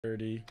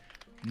NickEh30,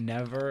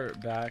 never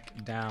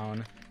back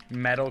down,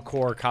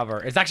 metalcore cover.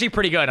 It's actually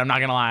pretty good, I'm not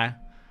gonna lie.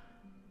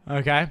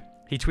 Okay,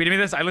 he tweeted me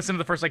this. I listened to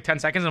the first like 10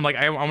 seconds and I'm like,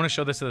 I want to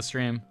show this to the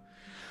stream.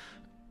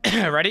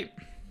 Ready?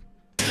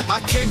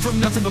 I came from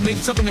nothing but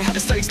making something I had to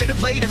study. Stayed and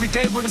played every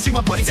day, wouldn't see my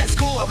buddies at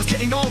school. I was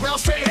getting all around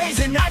straight A's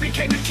and I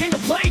became the king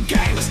of playing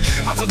games.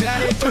 I was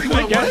at it, 30 what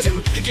I wanted to.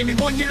 It gave me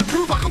 1 year to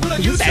prove I could win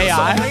on YouTube.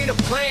 So I made a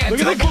plan,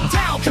 doubled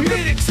down,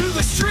 committed to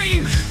the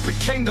stream.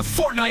 Became the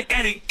Fortnite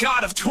edit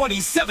god of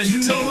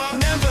 2017. You know I'll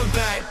never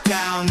back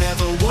down,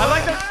 never would. I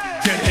like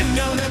that. You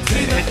know that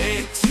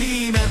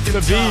team at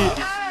the top.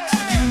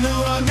 You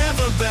know I'll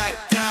never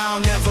back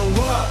down, never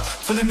would.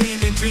 For the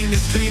meaning, dream, the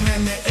stream,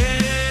 and the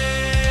end.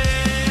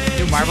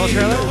 Marvel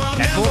trailer?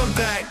 Never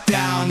back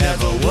down,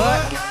 never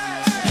what?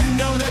 You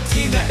know the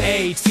team, the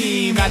A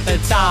team at the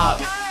top.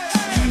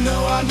 You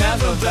know I'll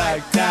never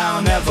back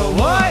down, never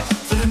what?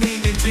 For the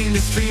meaning, dream, the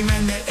stream,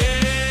 and the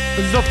end.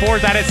 This is the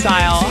 4th edit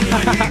style.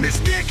 My name is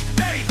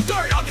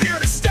NickEh30, I'm here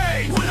to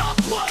stay. When I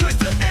plug, cause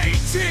the A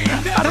team.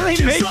 How do they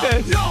make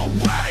this? No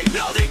way,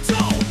 no they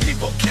don't.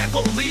 People can't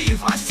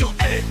believe I still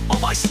edit all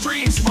my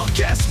streams. Well,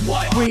 guess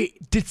what?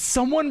 Wait, did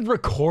someone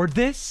record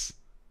this?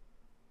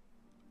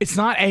 It's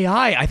not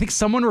AI. I think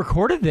someone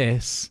recorded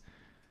this.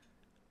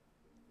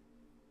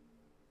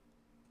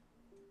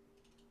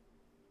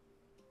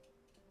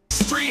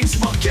 Streams,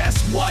 well,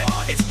 guess what?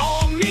 It's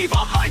all me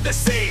behind the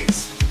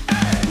scenes.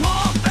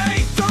 Mom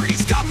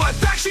A30's got my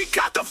back. She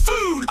got the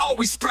food.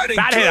 Always spreading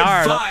that good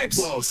hard. vibes.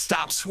 Whoa,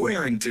 stop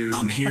swearing, dude.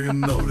 I'm here to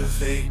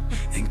motivate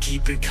and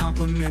keep it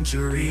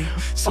complimentary.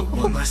 So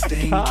one last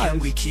thing, can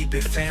we keep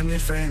it family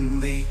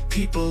friendly?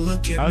 People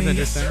look at me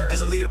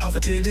as a leader of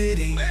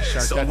positivity.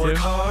 So work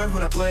hard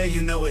when I play,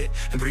 you know it,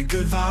 and bring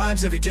good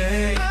vibes every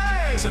day.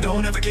 So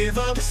don't ever give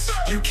up.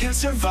 You can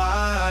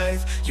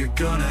survive. You're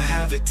gonna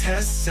have it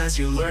tests as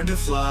you learn to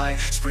fly.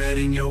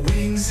 Spreading your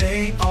wings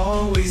ain't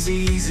always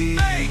easy.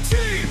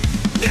 A-team,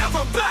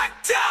 never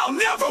back down,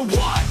 never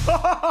what?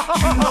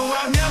 You know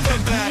I'll never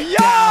back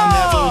down,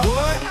 never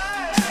what?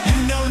 You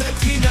know that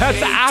team,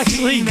 that's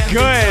actually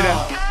good.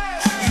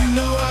 You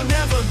know I'll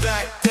never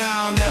back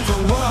down, never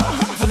what?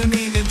 For the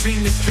meaning,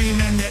 dream, the stream,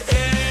 and the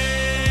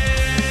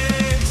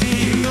edge.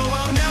 You know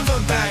I'll never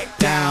back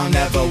down,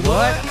 never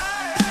what?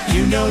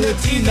 You know the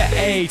team, the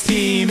A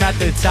team at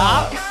the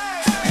top.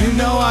 You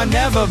know I'll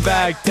never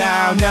back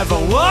down, never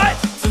what?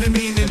 For the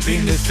meaning,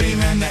 dream, the stream,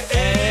 and the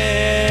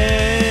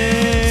edge.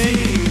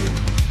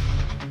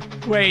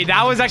 Wait,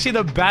 that was actually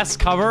the best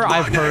cover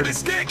I've heard. My name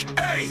is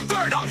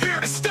NickEh30, I'm here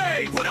to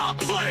stay when I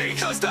play,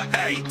 cause the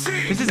A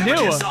team. This is never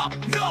new. gives up.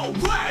 No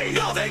way,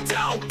 no they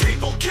don't.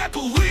 People can't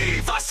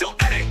believe I still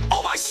edit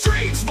all my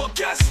streams. Well,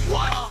 guess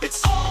what?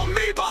 It's all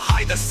me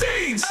behind the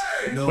scenes.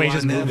 No, wait,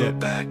 just moved never it.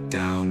 back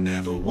down,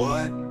 never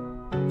what?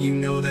 You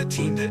know that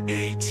team, the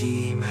A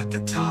team at the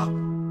top.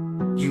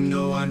 You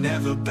know I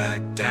never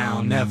back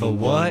down, never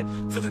what?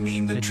 For the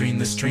meme, the dream,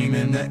 the stream,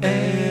 and the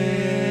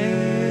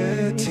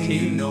A team.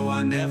 You know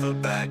I never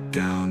back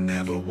down,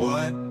 never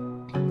what?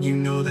 You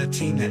know that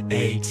team, the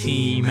A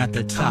team at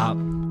the top.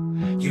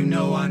 You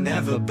know I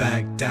never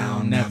back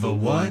down, never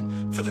what?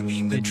 For the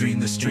meme, the dream,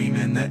 the stream,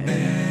 and the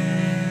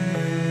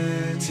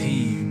A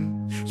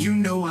team. You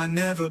know I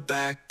never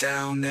back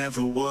down,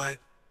 never what?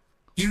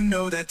 You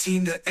know that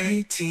team, the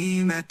A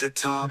team at the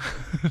top.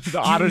 The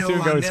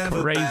auto-tune goes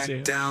crazy.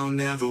 Back down,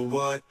 never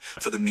what?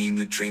 For the meme,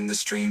 the dream, the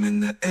stream,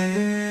 and the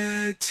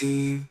A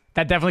team.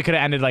 That definitely could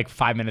have ended like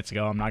 5 minutes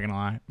ago, I'm not gonna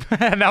lie.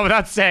 No,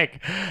 that's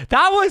sick.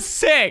 That was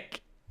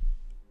sick.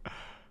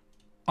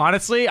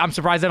 Honestly, I'm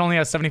surprised that only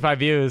has 75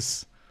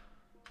 views.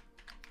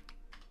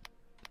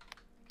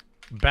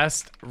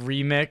 Best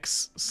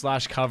remix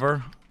 /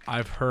 cover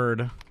I've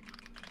heard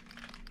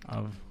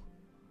of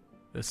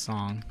this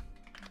song.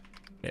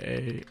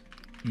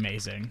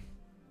 Amazing.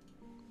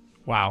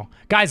 Wow.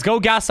 Guys, go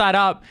gas that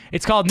up.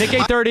 It's called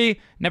NickEh30,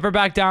 Never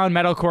Back Down,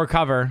 metalcore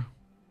cover.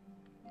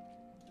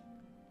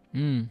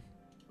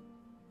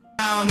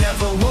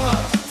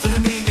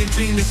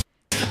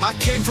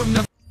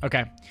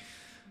 Okay.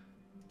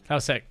 That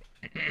was sick.